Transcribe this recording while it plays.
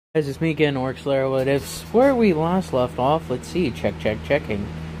Guys, it's me again, Orcslayer. What ifs? Where we last left off, let's see. Checking.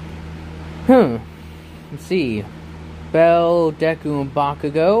 Let's see. Bell, Deku, and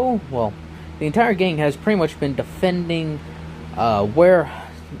Bakugo. Well, the entire gang has pretty much been defending warehouse,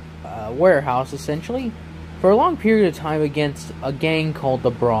 essentially, for a long period of time against a gang called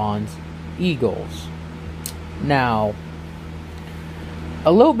the Bronze Eagles. Now,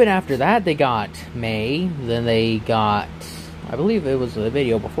 a little bit after that, they got May. Then they got, I believe it was the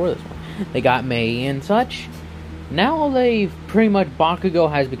video before this one, they got May and such. Now they've pretty much,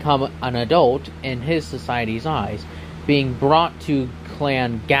 Bakugo has become an adult in his society's eyes, being brought to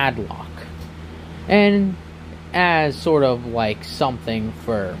Clan Gadlock. And as sort of like something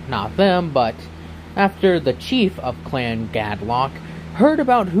for, not them, but after the chief of Clan Gadlock heard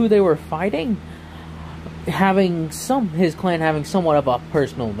about who they were fighting, his clan having somewhat of a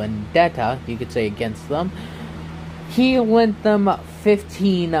personal vendetta, you could say, against them, he lent them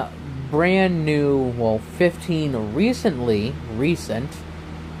 15 brand new, 15 recent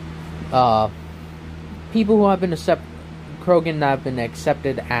people who have been Krogan that have been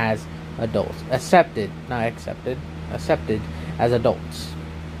accepted as adults. Accepted as adults.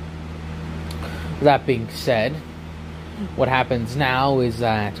 That being said, what happens now is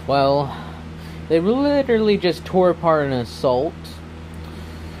that, well, they literally just tore apart an assault.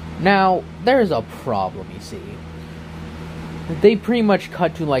 Now, there's a problem, you see. They pretty much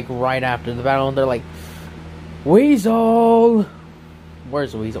cut to, like, right after the battle, and they're like, Weasel!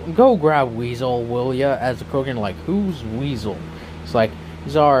 Where's Weasel? Go grab Weasel, will ya? As the Krogan, like, who's Weasel? It's like,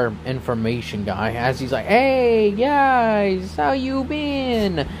 he's our information guy. As he's like, hey, guys, how you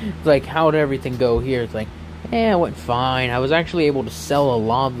been? It's like, how'd everything go here? It's like, it went fine. I was actually able to sell a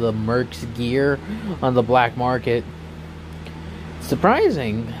lot of the Merc's gear on the black market.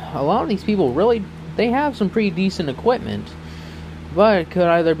 Surprising, a lot of these people really, they have some pretty decent equipment, but it could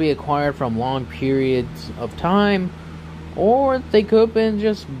either be acquired from long periods of time, or they could have been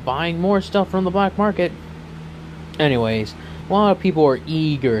just buying more stuff from the black market. Anyways, a lot of people are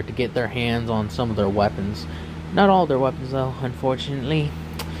eager to get their hands on some of their weapons. Not all their weapons, though, unfortunately.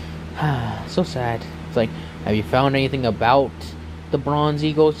 So sad. It's like, have you found anything about the Bronze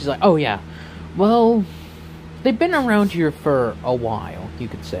Eagles? She's like, oh yeah, well, they've been around here for a while, you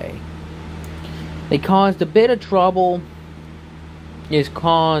could say. They caused a bit of trouble.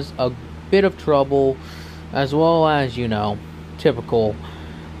 As well as, you know, typical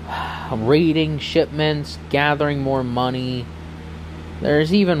raiding shipments, gathering more money.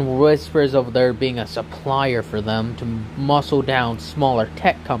 There's even whispers of there being a supplier for them to muscle down smaller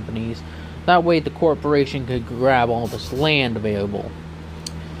tech companies. That way the corporation could grab all this land available.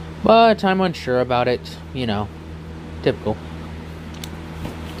 But I'm unsure about it, you know, typical.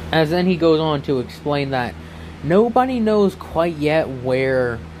 As then he goes on to explain that nobody knows quite yet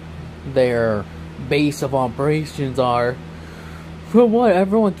where their base of operations are. From what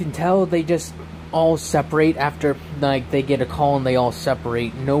everyone can tell, they just all separate after, like, they get a call and they all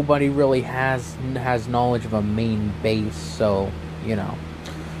separate. Nobody really has knowledge of a main base, so, you know,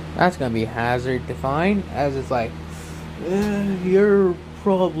 that's gonna be a hazard to find. As it's like, you're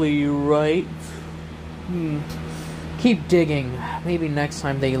probably right. Keep digging. Maybe next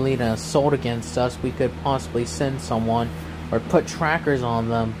time they lead an assault against us, we could possibly send someone or put trackers on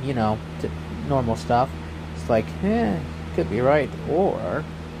them, you know, normal stuff. It's like, could be right. Or,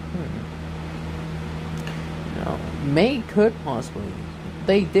 you know, May could possibly.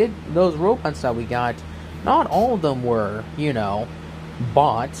 They did, those robots that we got, not all of them were, you know,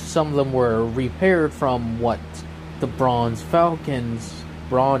 bought. Some of them were repaired from what the Bronze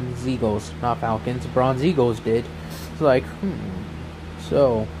Eagles did. It's like,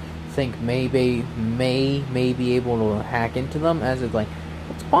 so think maybe May be able to hack into them, as it's like,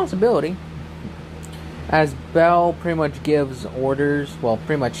 it's a possibility. As Bell pretty much gives orders, well,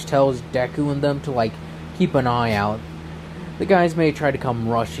 pretty much tells Deku and them to, like, keep an eye out. The guys may try to come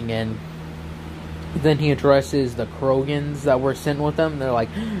rushing in. Then he addresses the Krogans that were sent with them. They're like,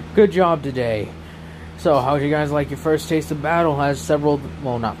 good job today. So, how'd you guys like your first taste of battle? Has several,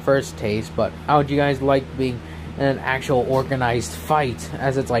 well, not first taste, but how'd you guys like being in an actual organized fight?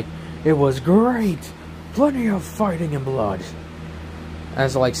 As it's like, it was great! Plenty of fighting and blood.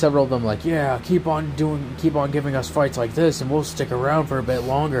 As like several of them like, yeah, keep on giving us fights like this and we'll stick around for a bit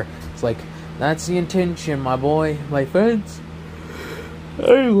longer. It's like, that's the intention, my boy, my friends.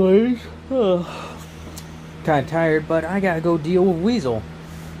 Anyways, kinda tired, but I gotta go deal with Weasel.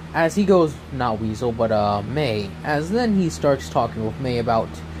 As he goes, not Weasel, but May. As then he starts talking with May about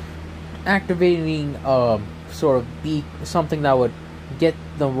activating sort of something that would get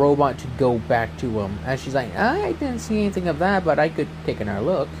the robot to go back to him. As she's like, I didn't see anything of that, but I could take another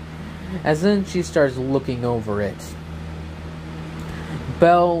look. As then she starts looking over it.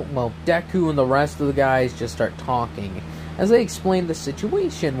 Deku and the rest of the guys just start talking as they explain the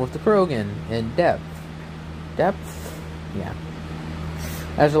situation with the Krogan in depth. Yeah.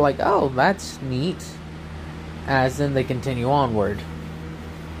 As they're like, oh, that's neat. As then they continue onward.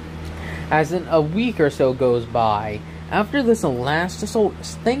 As in a week or so goes by, after this last assault,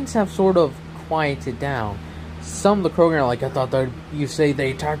 things have sort of quieted down. Some of the Krogan are like, I thought that you say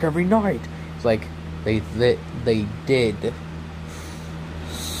they attack every night. It's like, they did.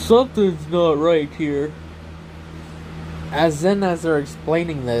 Something's not right here. As they're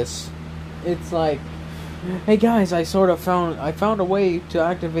explaining this, it's like, hey guys, I found a way to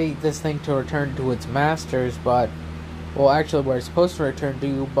activate this thing to return to its masters, but, well, actually where it's supposed to return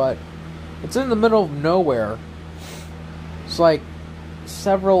to, but it's in the middle of nowhere. It's like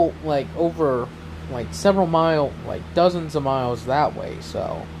several dozens of miles that way,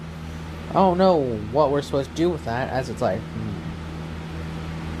 so I don't know what we're supposed to do with that, as it's like,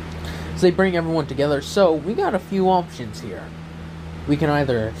 So they bring everyone together, so we got a few options here. We can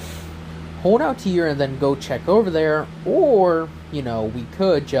either hold out here and then go check over there, or, you know, we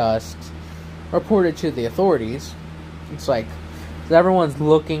could just report it to the authorities. It's like, everyone's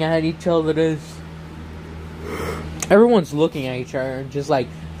looking at each other, everyone's looking at each other and just like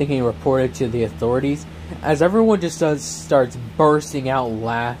thinking report it to the authorities, as everyone just starts bursting out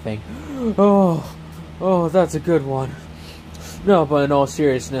laughing. Oh, that's a good one. No, but in all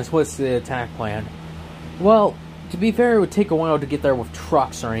seriousness, what's the attack plan? Well, to be fair, it would take a while to get there with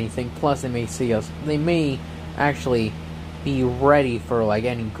trucks or anything, plus they may see us. They may actually be ready for like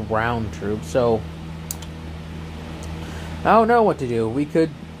any ground troops, so I don't know what to do. We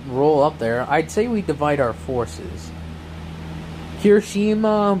could roll up there. I'd say we divide our forces.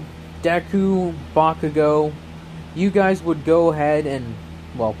 Kirishima, Deku, Bakugo, you guys would go ahead and,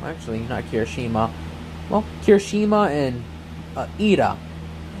 well, actually, not Kirishima. Well, Kirishima and Ida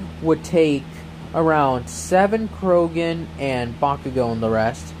would take around 7 Krogan and Bakugo and the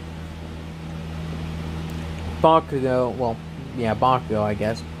rest. Bakugo, I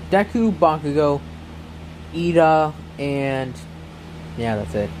guess. Deku, Bakugo, Ida, and yeah,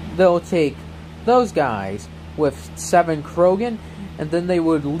 that's it. They'll take those guys with 7 Krogan, and then they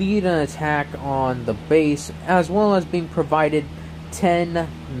would lead an attack on the base, as well as being provided 10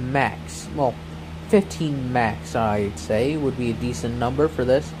 mechs. Well, 15 mechs, I'd say, would be a decent number for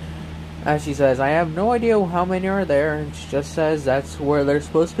this. As she says, I have no idea how many are there, and she just says that's where they're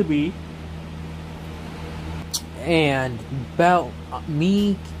supposed to be. And about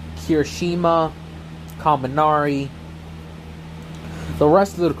me, Kirishima, Kaminari, the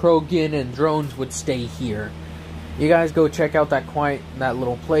rest of the Krogan and drones would stay here. You guys go check out that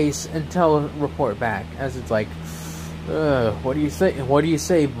little place and report back. As it's like, what do you say? What do you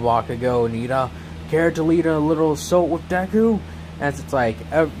say, Bakugo and Ida? Care to lead a little assault with Deku? As it's like,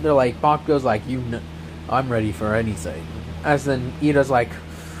 they're like, Bakugo's like, I'm ready for anything. As then Ida's like,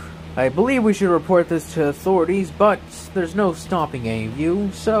 I believe we should report this to authorities, but there's no stopping any of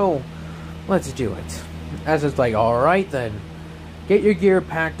you, so let's do it. As it's like, alright then, get your gear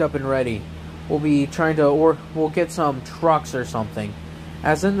packed up and ready. We'll be trying to, or we'll get some trucks or something.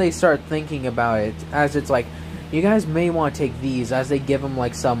 As then they start thinking about it, as it's like, you guys may want to take these, as they give them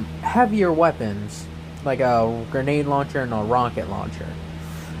like some heavier weapons, like a grenade launcher and a rocket launcher.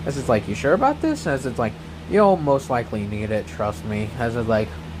 As it's like, you sure about this? As it's like, you'll most likely need it, trust me. As it's like,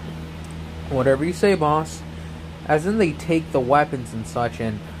 whatever you say, boss. As then they take the weapons and such,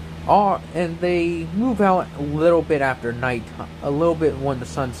 and they move out a little bit after night, a little bit when the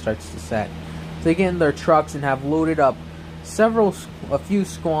sun starts to set. So they get in their trucks and have loaded up a few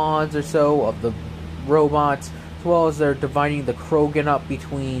squads or so of the robots, as well as they're dividing the Krogan up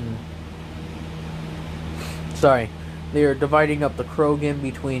between. They are dividing up the Krogan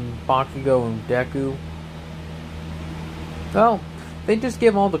between Bakugo and Deku. Well, they just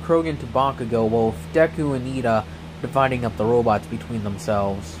give all the Krogan to Bakugo, while Deku and Ida dividing up the robots between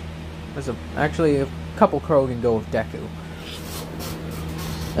themselves. Actually, a couple Krogan go with Deku.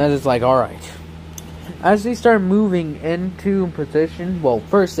 And it's like, alright. As they start moving into position, well,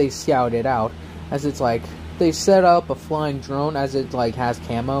 first they scout it out. As it's like, they set up a flying drone, as it like has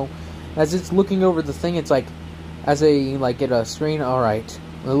camo. As it's looking over the thing, it's like, as they like get a screen, alright.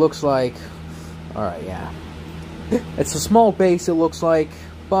 It looks like, alright, yeah. It's a small base, it looks like,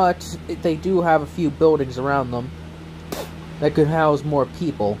 but they do have a few buildings around them that could house more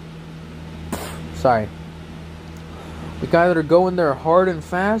people. Sorry. We can either go in there hard and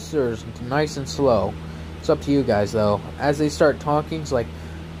fast, or nice and slow. It's up to you guys, though. As they start talking, it's like,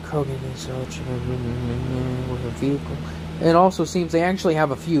 Krogan and such with a vehicle. It also seems they actually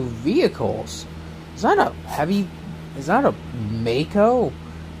have a few vehicles. Is that a heavy? Is that a Mako?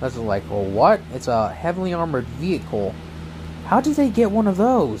 That's like, well, what? It's a heavily armored vehicle. How did they get one of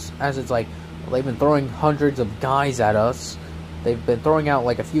those? As it's like, well, they've been throwing hundreds of guys at us. They've been throwing out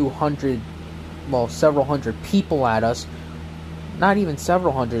like a few hundred, well, several hundred people at us. Not even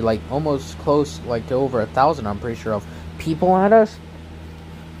several hundred, like almost close, like to over 1,000, I'm pretty sure, of people at us.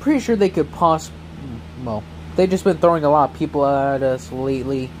 Pretty sure they could well, they've just been throwing a lot of people at us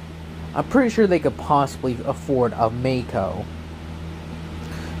lately. I'm pretty sure they could possibly afford a Mako.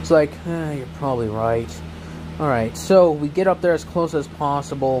 It's like, you're probably right. Alright, so we get up there as close as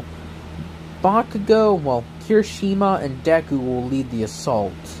possible. Bakugo, well, Kirishima and Deku will lead the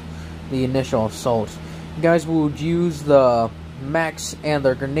assault. The initial assault. You guys would use the mechs and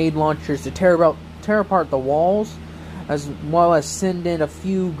their grenade launchers to tear apart the walls, as well as send in a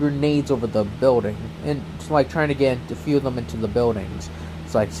few grenades over the building. And it's like trying to get a few of them into the buildings.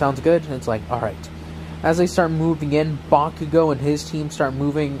 It's like, sounds good? And it's like, alright. As they start moving in, Bakugo and his team start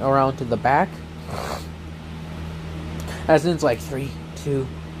moving around to the back. As in, it's like 3, 2,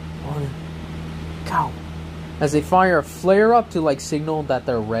 1, go. As they fire a flare up to like signal that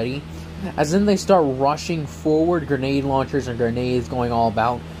they're ready. As in, they start rushing forward, grenade launchers and grenades going all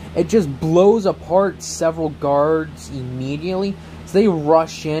about. It just blows apart several guards immediately. So they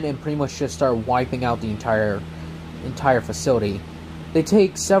rush in and pretty much just start wiping out the entire facility. They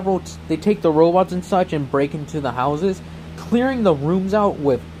take the robots and such and break into the houses, clearing the rooms out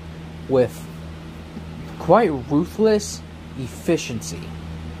with quite ruthless efficiency,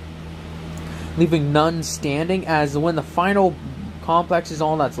 leaving none standing. As when the final complex is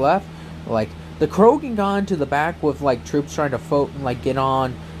all that's left, like the Krogan got into the back with like troops trying to get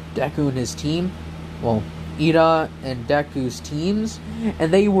on Deku and his team, well, Ida and Deku's teams,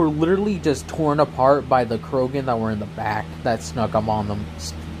 and they were literally just torn apart by the Krogan that were in the back that snuck up on them.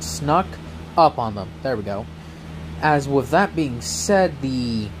 There we go. As with that being said,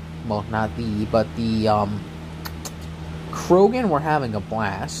 the Krogan were having a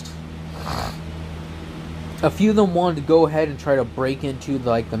blast. A few of them wanted to go ahead and try to break into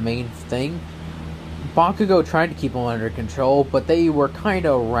the main thing. Bakugo tried to keep them under control, but they were kind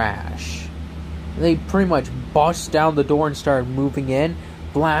of rash. They pretty much bust down the door and started moving in,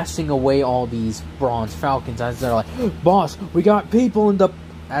 blasting away all these Bronze Falcons as they're like, "Boss, we got people in the..."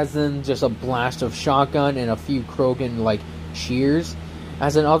 As in just a blast of shotgun and a few Krogan cheers.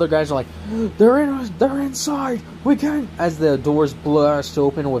 As in other guys are like, they're inside, we can't. As the doors blast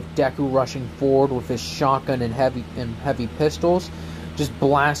open with Deku rushing forward with his shotgun and heavy pistols, just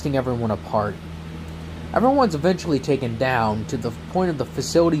blasting everyone apart. Everyone's eventually taken down to the point of the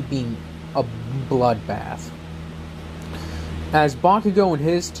facility being a bloodbath. As Bakugo and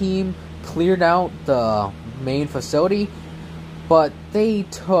his team cleared out the main facility, but they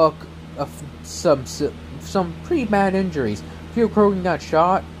took some pretty bad injuries. A few Krogan got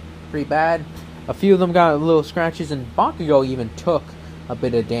shot, pretty bad. A few of them got little scratches, and Bakugo even took a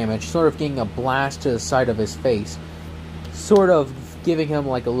bit of damage, sort of getting a blast to the side of his face, sort of giving him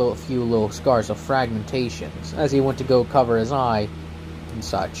a few little scars of fragmentations as he went to go cover his eye and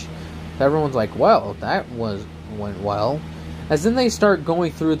such. Everyone's like, well, that went well. As then they start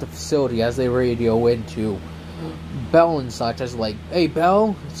going through the facility as they radio into Bell and such, as like, "Hey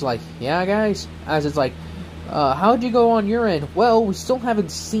Bell," it's like, "Yeah guys," as it's like, "How'd you go on your end?" "Well, we still haven't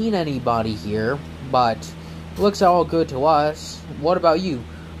seen anybody here, but it looks all good to us. What about you?"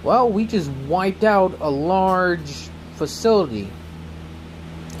 "Well, we just wiped out a large facility.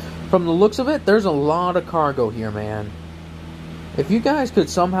 From the looks of it, there's a lot of cargo here, man. If you guys could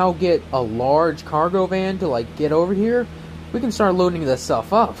somehow get a large cargo van to get over here, we can start loading this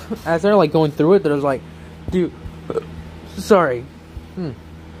stuff up." As they're going through it, there's like, dude, sorry.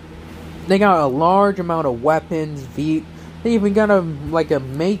 They got a large amount of weapons. They even got a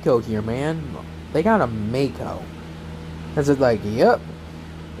Mako here, man. They got a Mako. As it's like, yep.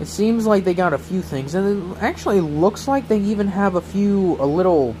 It seems like they got a few things, and it actually looks like they even have a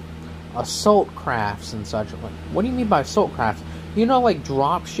little assault crafts and such. What do you mean by assault crafts? You know,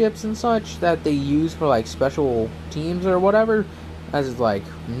 drop ships and such that they use for special teams or whatever? As it's like,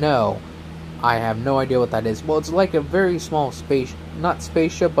 no, I have no idea what that is. Well, it's like a very small not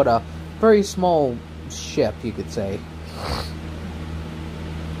spaceship, but a very small ship, you could say.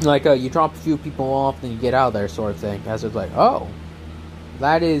 You drop a few people off, then you get out of there, sort of thing. As it's like, oh,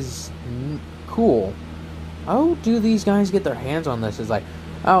 that is cool. How do these guys get their hands on this? It's like,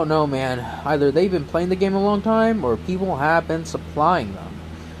 I don't know, man. Either they've been playing the game a long time, or people have been supplying them.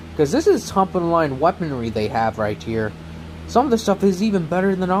 Because this is top-of-the-line weaponry they have right here. Some of the stuff is even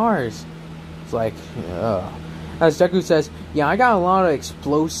better than ours. It's like, as Deku says, yeah, I got a lot of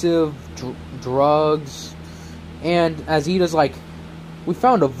explosive drugs. And as Ida's like, we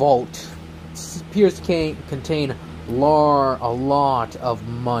found a vault. It appears to contain a lot of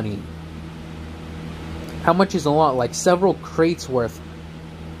money. How much is a lot? Like several crates worth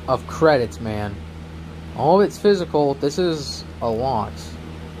of credits, man. All of it's physical. This is a lot.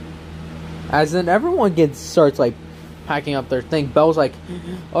 As then everyone starts like packing up their thing. Bell's like,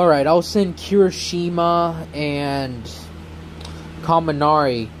 alright, I'll send Kirishima and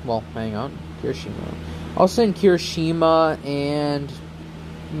Kaminari. Well, hang on. Kirishima. I'll send Kirishima and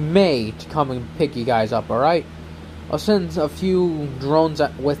May to come and pick you guys up, alright? I'll send a few drones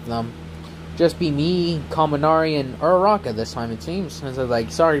with them. Just be me, Kaminari, and Uraraka this time, it seems. And so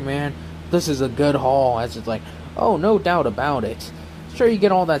like, sorry man, this is a good haul. As it's like, oh, no doubt about it. Sure, you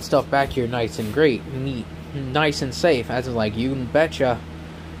get all that stuff back here nice and great, neat, nice and safe. As it's like, you betcha.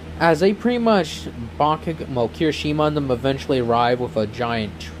 As they pretty much, Kirishima and them eventually arrive with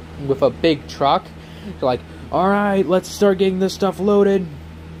a big truck. They're like, alright, let's start getting this stuff loaded.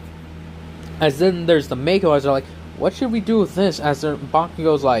 As then there's the Mako, as they're like, what should we do with this? As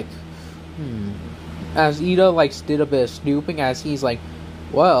Bakugo's like, As Ida did a bit of snooping, as he's like,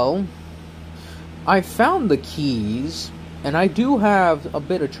 well, I found the keys, and I do have a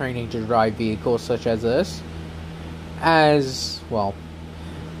bit of training to drive vehicles such as this. As, well,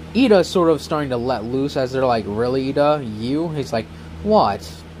 Ida's sort of starting to let loose, as they're like, really, Ida? You? He's like, what?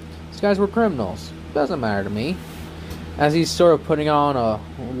 These guys were criminals. Doesn't matter to me. As he's sort of putting on a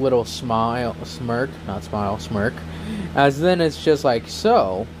little smirk. As then it's just like,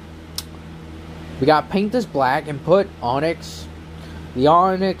 so, we got to paint this black and put the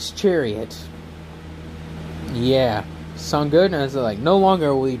Onyx Chariot. Yeah, sound good? And it's like, no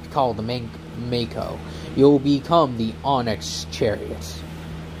longer will you be called the Mako. You'll become the Onyx Chariot.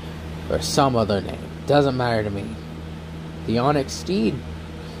 Or some other name. Doesn't matter to me. The Onyx Steed?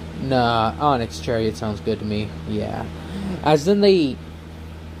 Nah, Onyx Chariot sounds good to me. Yeah. As then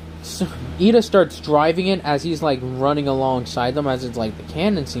Ida starts driving it as he's like running alongside them, as it's like the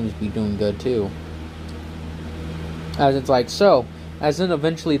cannon seems to be doing good too. As it's like, so, as then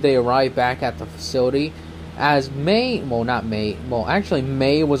eventually they arrive back at the facility, as May was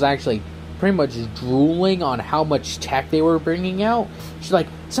actually pretty much drooling on how much tech they were bringing out. She's like,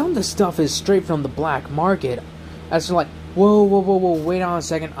 some of the stuff is straight from the black market. As they're like, whoa, wait on a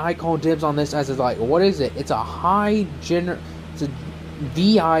second, I call dibs on this. As it's like, what is it? It's a it's a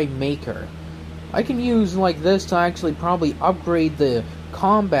VI maker. I can use like this to actually probably upgrade the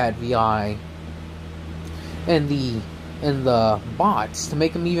combat VI and the bots to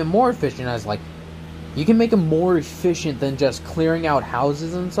make them even more efficient. As like, you can make them more efficient than just clearing out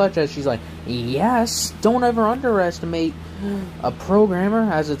houses and such. As she's like, yes, don't ever underestimate a programmer.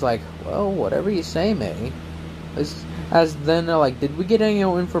 As it's like, well, whatever you say, May. As then they're like, did we get any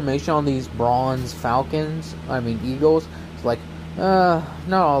information on these bronze falcons? Eagles? It's like, not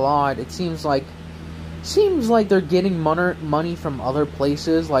a lot. It seems like they're getting money from other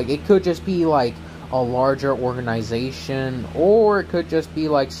places. Like, it could just be like a larger organization, or it could just be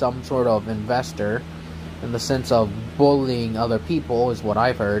like some sort of investor, in the sense of bullying other people, is what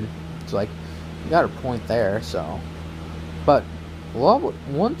I've heard. It's like, you got a point there. So, but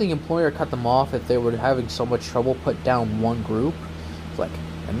one thing, employer cut them off if they were having so much trouble put down one group. It's like,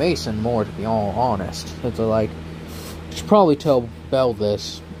 it may send more, to be all honest. It's like, you should probably tell Belle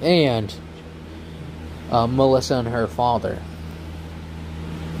this, and Melissa and her father.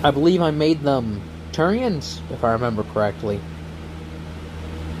 I believe I made them Turians, if I remember correctly.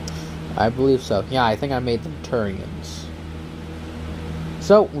 I believe so. Yeah, I think I made them Turians.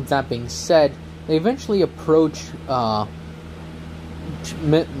 So, with that being said, they eventually approach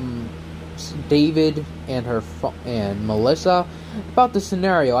David and Melissa about the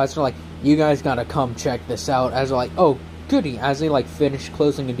scenario, as they're like, you guys gotta come check this out. As they're like, oh goody, as they like finish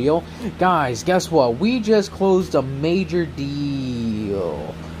closing a deal. Guys, guess what? We just closed a major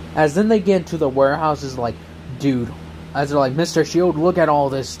deal. As then they get into the warehouses, like, dude, as they're like, Mr. Shield, look at all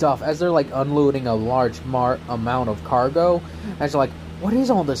this stuff. As they're like unloading a large amount of cargo. As they're like, what is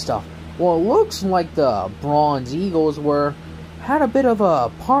all this stuff? Well, it looks like the Bronze Eagles had a bit of a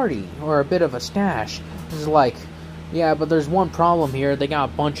party, or a bit of a stash. It's like, yeah, but there's one problem here. They got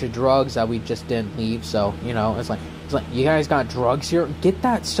a bunch of drugs that we just didn't leave, so, you know, it's like, you guys got drugs here? Get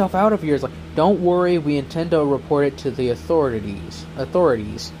that stuff out of here. It's like, don't worry, we intend to report it to the authorities.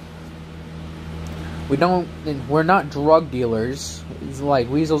 We're not drug dealers. It's like,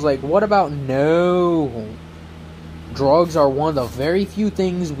 Weasel's like, what about no? Drugs are one of the very few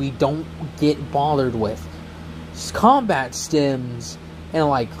things we don't get bothered with. combat stims and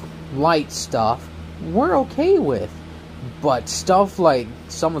like light stuff we're okay with, but stuff like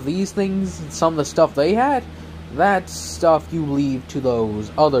some of these things, some of the stuff they had, that stuff you leave to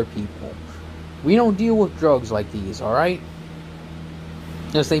those other people. We don't deal with drugs like these, alright?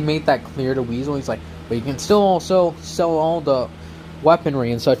 As they made that clear to Weasel, he's like, but you can still also sell all the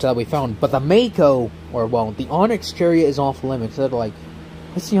weaponry and such that we found, but the Mako, or well, the Onyx Chariot is off limits. They're like,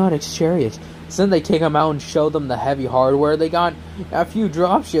 what's the Onyx Chariot? So then they take them out and show them the heavy hardware they got, a few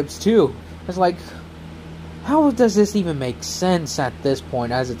dropships too. It's like, how does this even make sense at this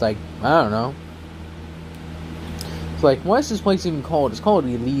point? As it's like, I don't know. It's like, what is this place even called? It's called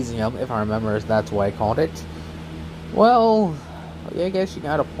Elysium, if I remember, that's what I called it. Well, I guess you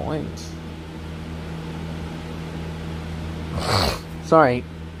got a point. Sorry.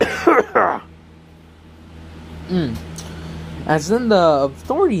 As then the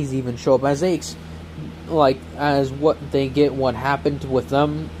authorities even show up, as they as what they get what happened with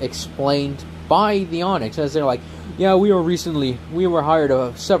them explained by the Onyx, as they're like, yeah, we were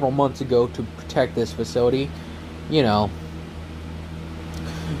hired several months ago to protect this facility, you know,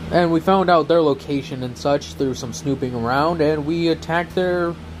 and we found out their location and such through some snooping around, and we attacked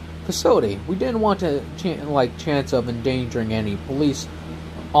their facility. We didn't want to chance of endangering any police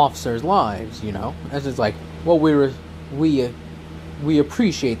officers' lives, you know, as it's like, well, we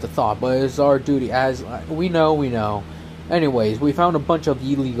appreciate the thought, but it's our duty, as we know. Anyways, we found a bunch of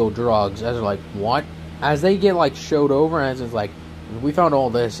illegal drugs, as they're like, what? As they get showed over, as it's like, we found all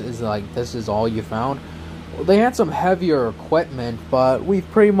this, is like, this is all you found? Well, they had some heavier equipment, but we've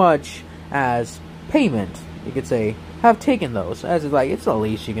pretty much, as payment, you could say, have taken those, as it's like, it's the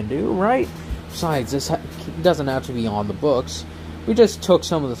least you can do, right? Besides, this doesn't have to be on the books. We just took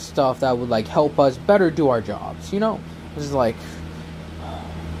some of the stuff that would help us better do our jobs, you know? This is like,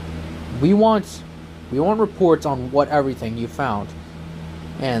 we want reports on what everything you found,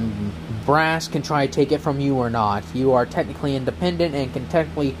 and Brass can try to take it from you or not. You are technically independent and can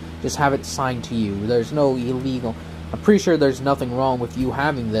technically just have it signed to you. There's no illegal. I'm pretty sure there's nothing wrong with you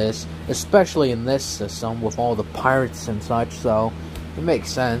having this, especially in this system with all the pirates and such. So it makes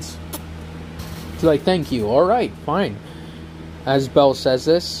sense. It's like, thank you. All right, fine. As Belle says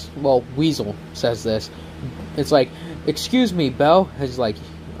this, well, Weasel says this. It's like, excuse me, Belle. It's like,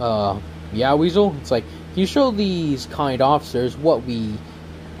 yeah, Weasel? It's like, you show these kind officers what we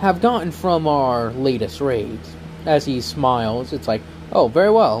have gotten from our latest raid. As he smiles, it's like, oh,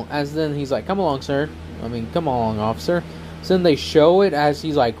 very well. As then he's like, come along, sir. Come along, officer. So then they show it as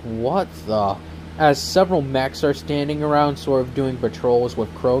he's like, what the? As several mechs are standing around, sort of doing patrols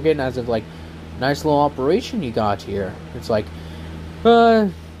with Krogan, as if like, nice little operation you got here. It's like,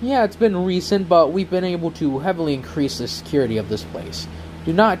 yeah, it's been recent, but we've been able to heavily increase the security of this place.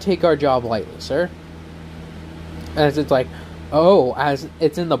 Do not take our job lightly, sir. As it's like, oh, as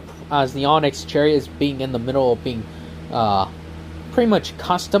the Onyx Chariot is being in the middle of being, pretty much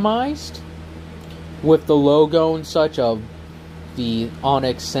customized with the logo and such of the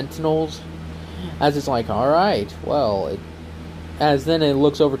Onyx Sentinels. As it's like, all right, well, as then it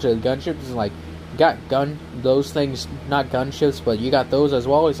looks over to the gunships, it's like, got those things, not gunships, but you got those as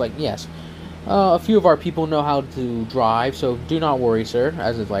well. It's like, yes. A few of our people know how to drive, so do not worry, sir.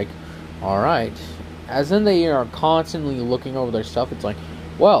 As it's like, alright. As then they are constantly looking over their stuff, it's like,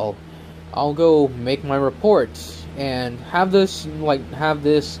 well, I'll go make my report and have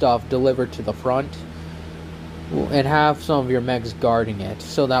this stuff delivered to the front and have some of your mechs guarding it,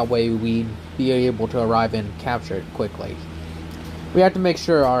 so that way we'd be able to arrive and capture it quickly. We have to make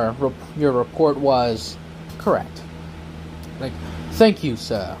sure your report was correct. Like, thank you,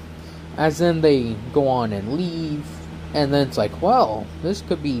 sir. As then they go on and leave, and then it's like, well, this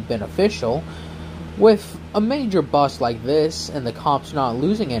could be beneficial. With a major bust like this, and the cops not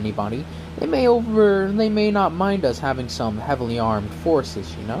losing anybody, they may not mind us having some heavily armed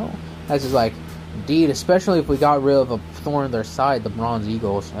forces, you know? As it's like, indeed, especially if we got rid of a thorn in their side, the Bronze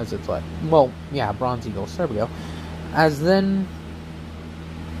Eagles, as it's like, well, yeah, Bronze Eagles, there we go. As then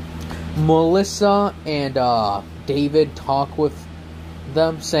Melissa and David talk with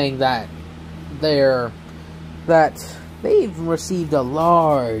them, saying that they've received a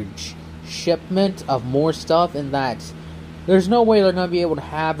large shipment of more stuff, and that there's no way they're going to be able to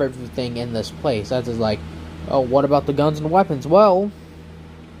have everything in this place. That's just like, oh, what about the guns and weapons? Well,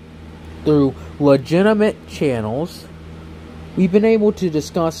 through legitimate channels, we've been able to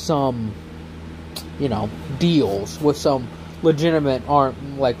discuss some, deals with some legitimate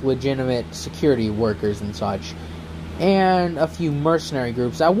security workers and such, and a few mercenary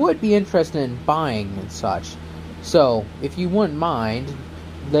groups that would be interested in buying and such. So, if you wouldn't mind,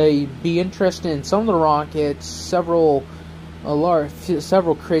 they'd be interested in some of the rockets, several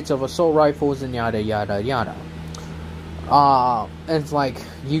crates of assault rifles, and yada yada yada. It's like,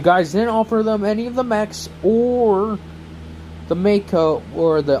 you guys didn't offer them any of the mechs, or the Mako,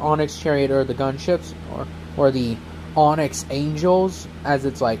 or the Onyx Chariot, or the gunships, or the Onyx Angels, as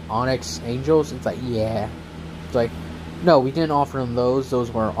it's like, Onyx Angels, it's like, yeah. It's like, no, we didn't offer them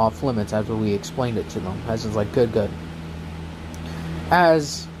those were off limits, as we explained it to them, as it's like, good.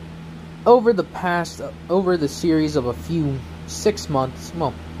 As, over the series of a few months,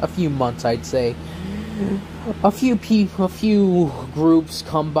 I'd say, a few groups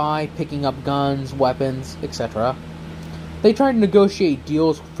come by, picking up guns, weapons, etc. They tried to negotiate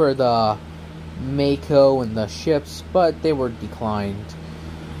deals for the Mako and the ships, but they were declined.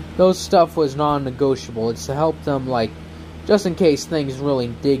 Those stuff was non-negotiable. It's to help them, like, just in case things really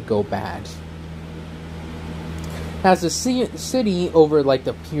did go bad. As the city, over, like,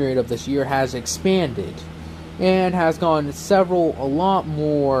 the period of this year, has expanded, and has gone a lot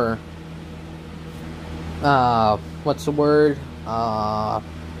more, what's the word? I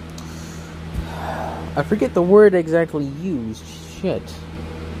forget the word exactly used. Shit.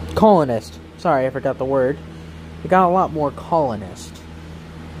 Colonist. Sorry, I forgot the word. It got a lot more colonist.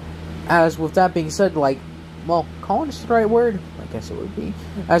 As with that being said, like, well, colonist is the right word? I guess it would be.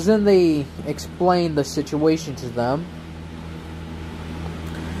 As then they explained the situation to them.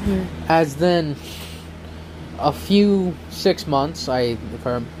 As then, a few 6 months,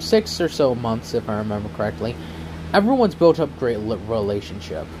 6 or so months, if I remember correctly, everyone's built up great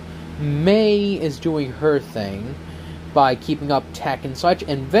relationship. May is doing her thing by keeping up tech and such,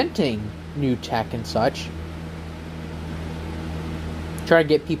 inventing new tech and such, trying to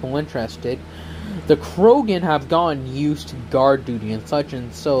get people interested. The Krogan have gotten used to guard duty and such,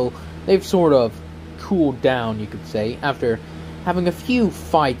 and so they've sort of cooled down, you could say, after having a few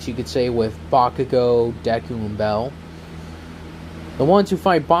fights, you could say, with Bakugo, Deku, and Bell. The ones who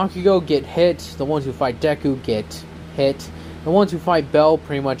fight Bakugo get hit, the ones who fight Deku get hit, the ones who fight Bell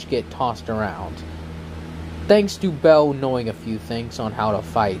pretty much get tossed around. Thanks to Bell knowing a few things on how to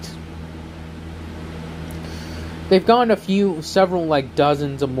fight. They've gotten several, like,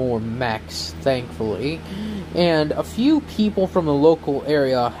 dozens or more mechs, thankfully. And a few people from the local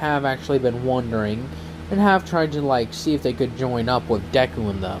area have actually been wondering, and have tried to, like, see if they could join up with Deku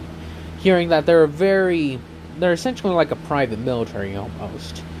and them. Hearing that they're essentially like a private military,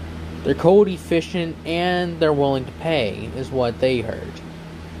 almost. They're cold, efficient, and they're willing to pay, is what they heard.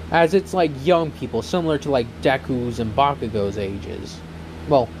 As it's like young people, similar to, like, Deku's and Bakugo's ages.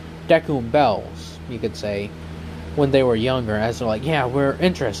 Well, Deku and Bell's, you could say, when they were younger, as they're like, yeah, we're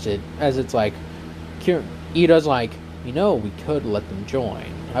interested. As it's like, Ida's like, we could let them join.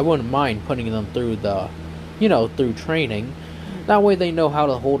 I wouldn't mind putting them through through training. That way they know how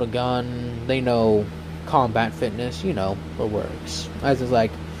to hold a gun, they know combat fitness, the works. As it's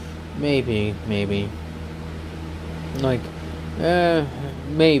like, maybe. Like,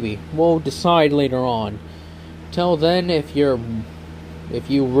 maybe. We'll decide later on. Till then, if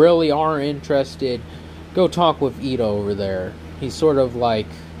you really are interested, go talk with Ito over there. He's sort of like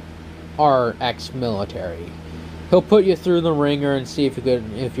our ex-military. He'll put you through the ringer and see if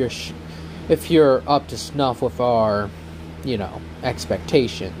you're up to snuff with our,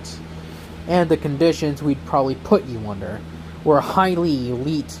 expectations. And the conditions we'd probably put you under. We're a highly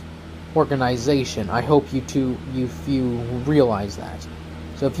elite organization. I hope you realize that.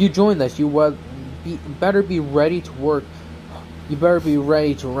 So if you join this, you better be ready to work. You better be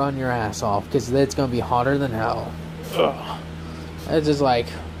ready to run your ass off, because it's going to be hotter than hell. Ugh. It's just like,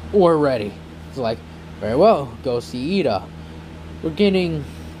 we're ready. It's like, very well, go see Ida.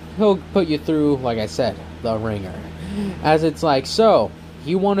 He'll put you through, like I said, the ringer. As it's like, so,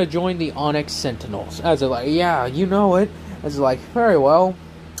 you want to join the Onyx Sentinels? As it's like, yeah, you know it. As it's like, very well.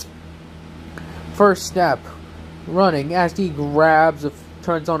 First step, running. As he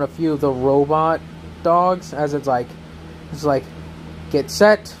turns on a few of the robot dogs. As it's like, get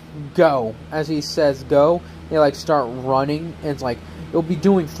set, go. As he says go, they, like, start running. And it's like, you'll be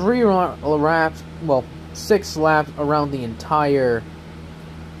doing 6 laps around the entire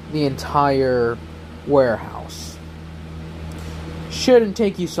warehouse. Shouldn't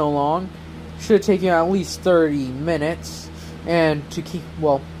take you so long. Should take you at least 30 minutes. And to keep,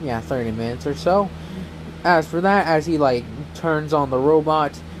 30 minutes or so. As for that, as he, like, turns on the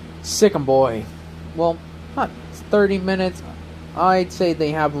robot, sick 'em boy. Well, not 30 minutes. I'd say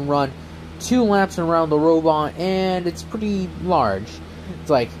they have him run 2 laps around the robot, and it's pretty large. It's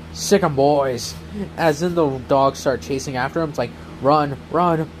like, sick 'em boys. As then the dogs start chasing after him, it's like, run,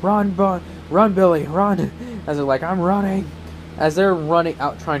 Billy, run. As they're like, I'm running. as they're running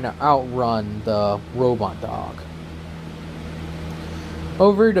out, trying to outrun the robot dog.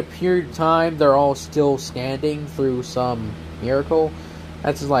 Over the period of time, they're all still standing through some miracle.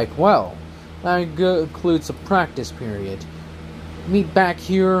 That's like, well, that includes a practice period. Meet back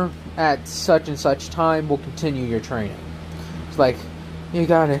here at such and such time, we'll continue your training. It's like, you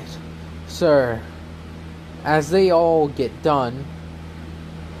got it, sir. As they all get done,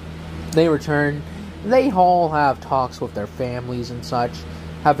 they return. They all have talks with their families and such,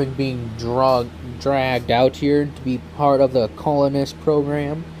 having been dragged out here to be part of the colonist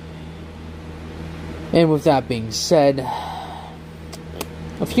program. And with that being said,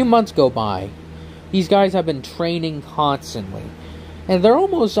 a few months go by. These guys have been training constantly, and they're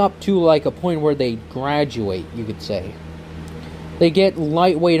almost up to like a point where they graduate, you could say. They get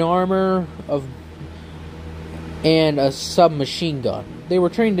lightweight armor and a submachine gun. They were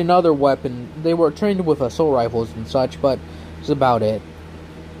trained in other weapons. They were trained with assault rifles and such, but that's about it.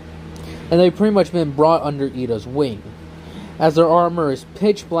 And they've pretty much been brought under Ida's wing, as their armor is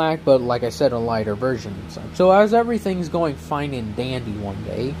pitch black, but like I said, a lighter version and such. So as everything's going fine and dandy one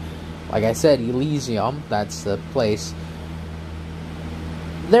day, like I said, Elysium, that's the place,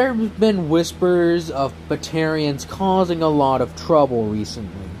 there have been whispers of Batarians causing a lot of trouble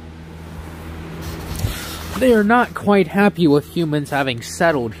recently. They are not quite happy with humans having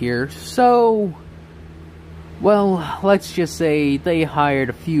settled here, so, well, let's just say they hired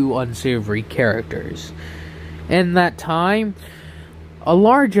a few unsavory characters. In that time, a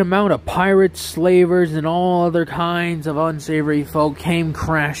large amount of pirates, slavers, and all other kinds of unsavory folk came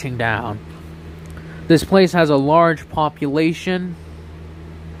crashing down. This place has a large population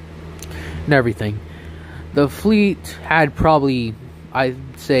and everything. The fleet had probably,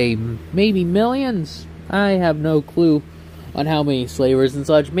 I'd say, maybe millions. I have no clue on how many slavers and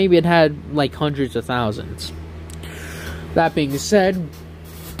such. Maybe it had like hundreds of thousands. That being said,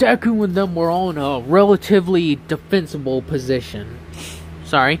 Deku and them were all in a relatively defensible position.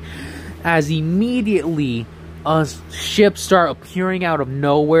 As immediately ships start appearing out of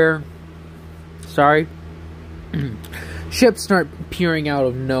nowhere. Ships start appearing out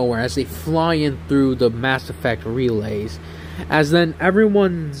of nowhere as they fly in through the Mass Effect relays. As then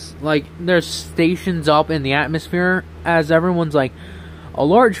everyone's like, there's stations up in the atmosphere. As everyone's like, a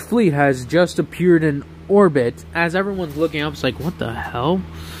large fleet has just appeared in orbit. As everyone's looking up, it's like, what the hell?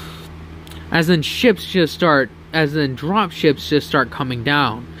 As then drop ships just start coming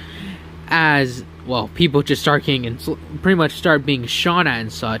down. As, well, people just start getting, pretty much start being shot at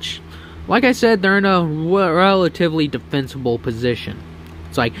and such. Like I said, they're in a relatively defensible position.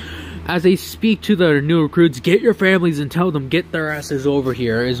 It's like, as they speak to their new recruits, get your families and tell them get their asses over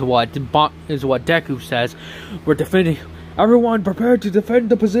here, is what Deku says. We're defending. Everyone prepare to defend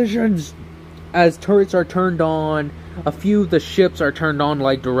the positions. As turrets are turned on, a few of the ships are turned on,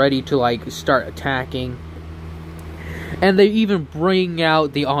 like they're ready to like start attacking. And they even bring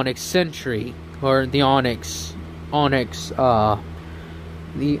out the Onyx Sentry, or the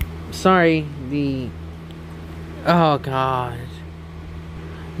oh god.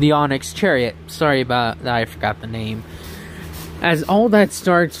 The Onyx Chariot. Sorry about that, I forgot the name. As all that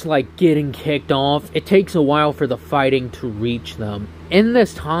starts like getting kicked off, it takes a while for the fighting to reach them. In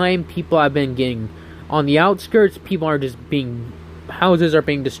this time, people have been getting on the outskirts, houses are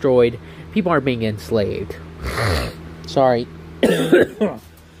being destroyed, people are being enslaved. Sorry.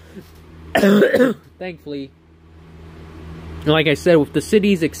 Thankfully, like I said, with the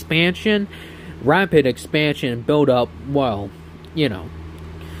city's expansion, rapid expansion and build up, well, you know,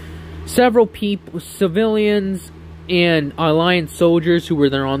 several people, civilians and Alliance soldiers who were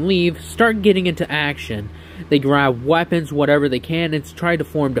there on leave, start getting into action. They grab weapons, whatever they can, and try to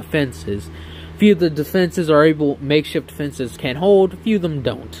form defenses. Few of the defenses are able, makeshift defenses can hold, few of them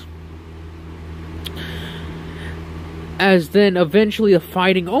don't. As then eventually the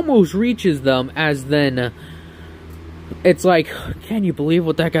fighting almost reaches them, as then it's like, can you believe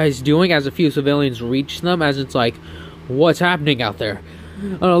what that guy's doing? As a few civilians reach them, as it's like, what's happening out there?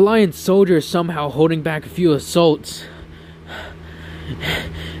 An Alliance soldier is somehow holding back a few assaults.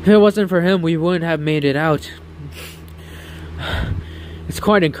 If it wasn't for him, we wouldn't have made it out. It's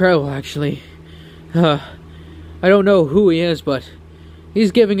quite incredible, actually. I don't know who he is, but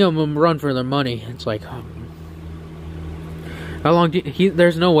he's giving them a run for their money. It's like, how long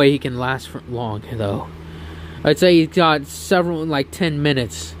there's no way he can last for long, though. I'd say he's got several, like 10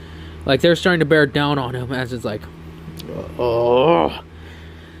 minutes. Like, they're starting to bear down on him, as it's like,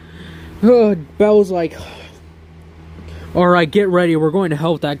 Belle's like, alright, get ready, we're going to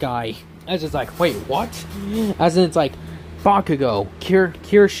help that guy. As it's like, wait, what? As in, it's like, Bakugo,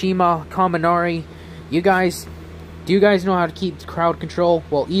 Kirishima, Kaminari, you guys, do you guys know how to keep crowd control?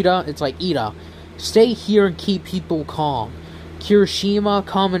 Well, Ida, it's like, Ida, stay here and keep people calm. Kirishima,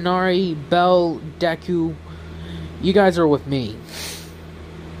 Kaminari, Bell, Deku, you guys are with me.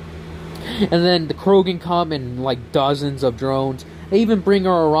 And then the Krogan come in like dozens of drones. They even bring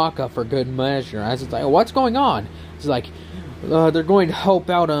Araraka for good measure. As it's like, what's going on? It's like, they're going to help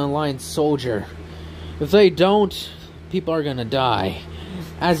out an Alliance soldier. If they don't, people are gonna die.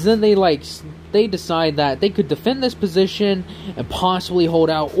 As then they decide that they could defend this position and possibly hold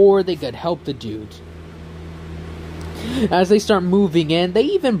out, or they could help the dude. As they start moving in, they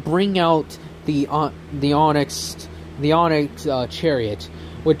even bring out the Onyx chariot,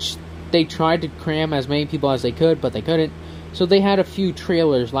 which they tried to cram as many people as they could, but they couldn't. So they had a few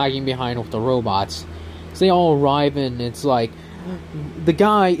trailers lagging behind with the robots. So they all arrive, and it's like, the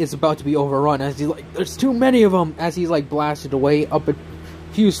guy is about to be overrun as he's like, there's too many of them, as he's like blasted away. Up a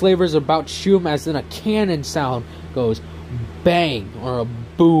few slavers are about to shoot him, as then a cannon sound goes bang, or a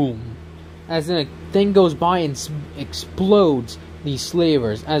boom. As then a thing goes by and explodes these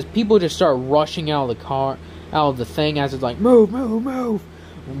slavers. As people just start rushing out of the car, out of the thing, as it's like, move, move, move.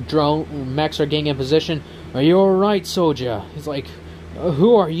 Drone mechs are getting in position. Are you alright, soldier? He's like,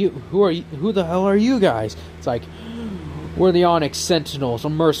 who are you? Who the hell are you guys? It's like, we're the Onyx Sentinels, a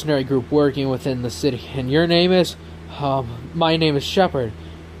mercenary group working within the city. And your name is? My name is Shepard.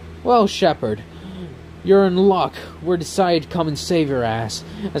 Well, Shepard, you're in luck. We're decided to come and save your ass.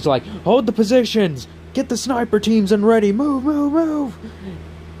 It's like, hold the positions! Get the sniper teams and ready! Move, move, move!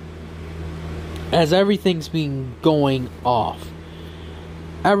 As everything's been going off.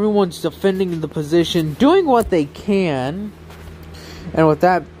 Everyone's defending the position, doing what they can. And with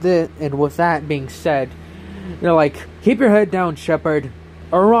that being said, they're like, keep your head down, Shepard.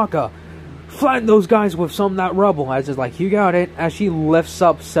 Araka, flatten those guys with some of that rubble. As it's like, you got it. As she lifts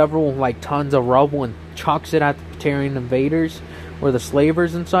up several like tons of rubble and chucks it at the Batarian invaders, or the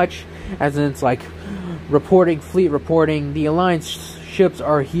slavers and such. As in, it's like, fleet reporting, the Alliance ships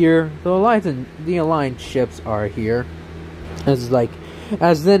are here. The Alliance ships are here.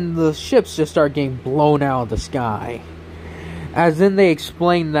 As then the ships just start getting blown out of the sky. As then they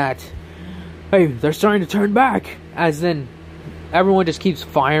explain that, hey, they're starting to turn back. As then everyone just keeps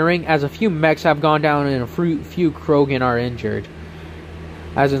firing, as a few mechs have gone down and a few Krogan are injured.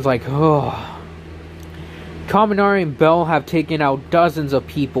 As it's like, oh. Kaminari and Bell have taken out dozens of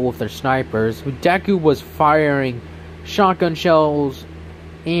people with their snipers. Deku was firing shotgun shells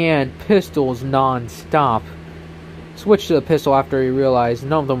and pistols non-stop. Switched to the pistol after he realized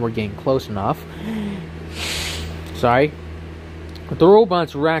none of them were getting close enough. Sorry. The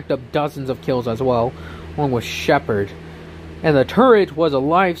robots racked up dozens of kills as well, along with Shepard. And the turret was a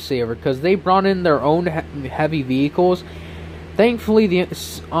lifesaver because they brought in their own heavy vehicles. Thankfully, the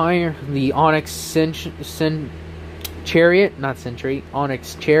Onyx chariot, not Sentry,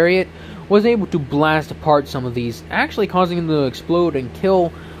 Onyx chariot, was able to blast apart some of these, actually causing them to explode and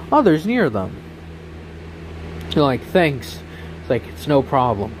kill others near them. They're like, thanks. It's like, it's no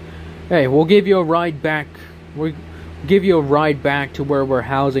problem. Hey, we'll give you a ride back. We'll give you a ride back to where we're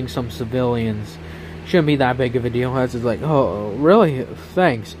housing some civilians. Shouldn't be that big of a deal. As it's like, oh, really?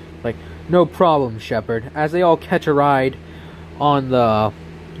 Thanks. Like, no problem, Shepard. As they all catch a ride on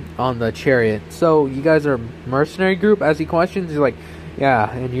the chariot. So, you guys are a mercenary group? As he questions, he's like, yeah,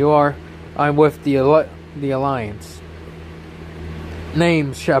 and you are? I'm with the Alliance.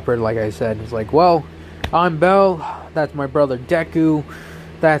 Name's Shepard, like I said. He's like, well, I'm Bell. That's my brother Deku.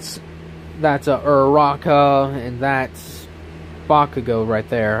 That's Uraraka, and that's Bakugo right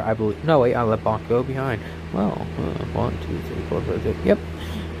there, I believe. No, wait, I left Bakugo behind. Well, 1, 2, 3, 4, 5, 6. Yep.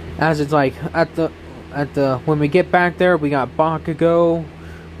 As it's like when we get back there, we got Bakugo,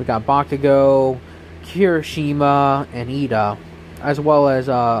 Kirishima, and Ida, as well as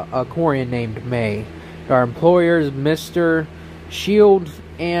a Korean named Mei. Our employers, Mr. Shield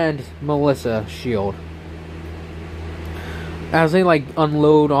and Melissa Shield. As they like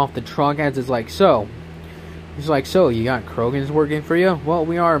unload off the truck, as it's like, so he's like, so you got Krogans working for you? Well,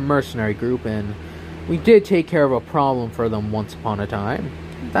 we are a mercenary group, and we did take care of a problem for them once upon a time.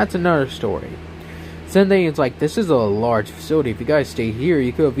 That's another story. Then it's like, this is a large facility. If you guys stayed here,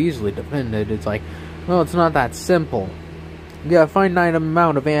 you could have easily defended. It's like, well, it's not that simple. You got a finite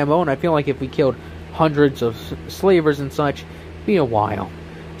amount of ammo, and I feel like if we killed hundreds of slavers and such, it'd be a while.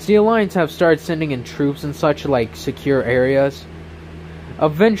 So the Alliance have started sending in troops in such like secure areas.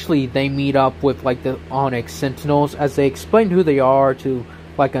 Eventually they meet up with like the Onyx Sentinels, as they explain who they are to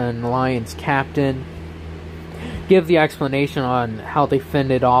like an Alliance captain. Give the explanation on how they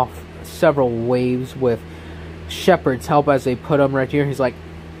fended off several waves with Shepard's help, as they put him right here. He's like,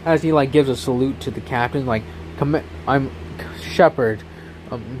 as he like gives a salute to the captain, like, I'm Shepherd.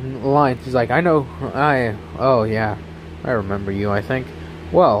 Alliance. He's like, oh yeah, I remember you, I think.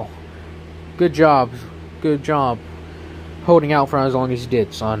 Well, good job, holding out for as long as you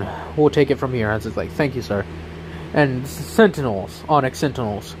did, son. We'll take it from here. It's like, thank you, sir. And Sentinels, Onyx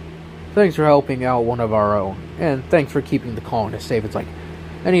Sentinels, thanks for helping out one of our own, and thanks for keeping the colonists safe. It's like,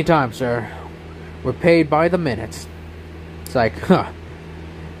 anytime, sir. We're paid by the minute. It's like, huh.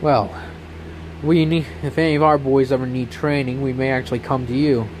 Well, if any of our boys ever need training, we may actually come to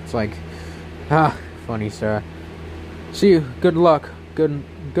you. It's like, funny, sir. See you. Good luck.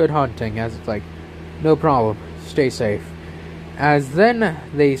 Good hunting. As it's like, no problem. Stay safe. As then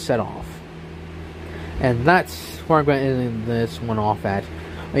they set off. And that's where I'm going to end this one off at.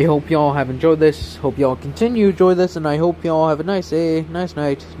 I hope y'all have enjoyed this. Hope y'all continue to enjoy this. And I hope y'all have a nice day, nice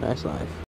night, nice life.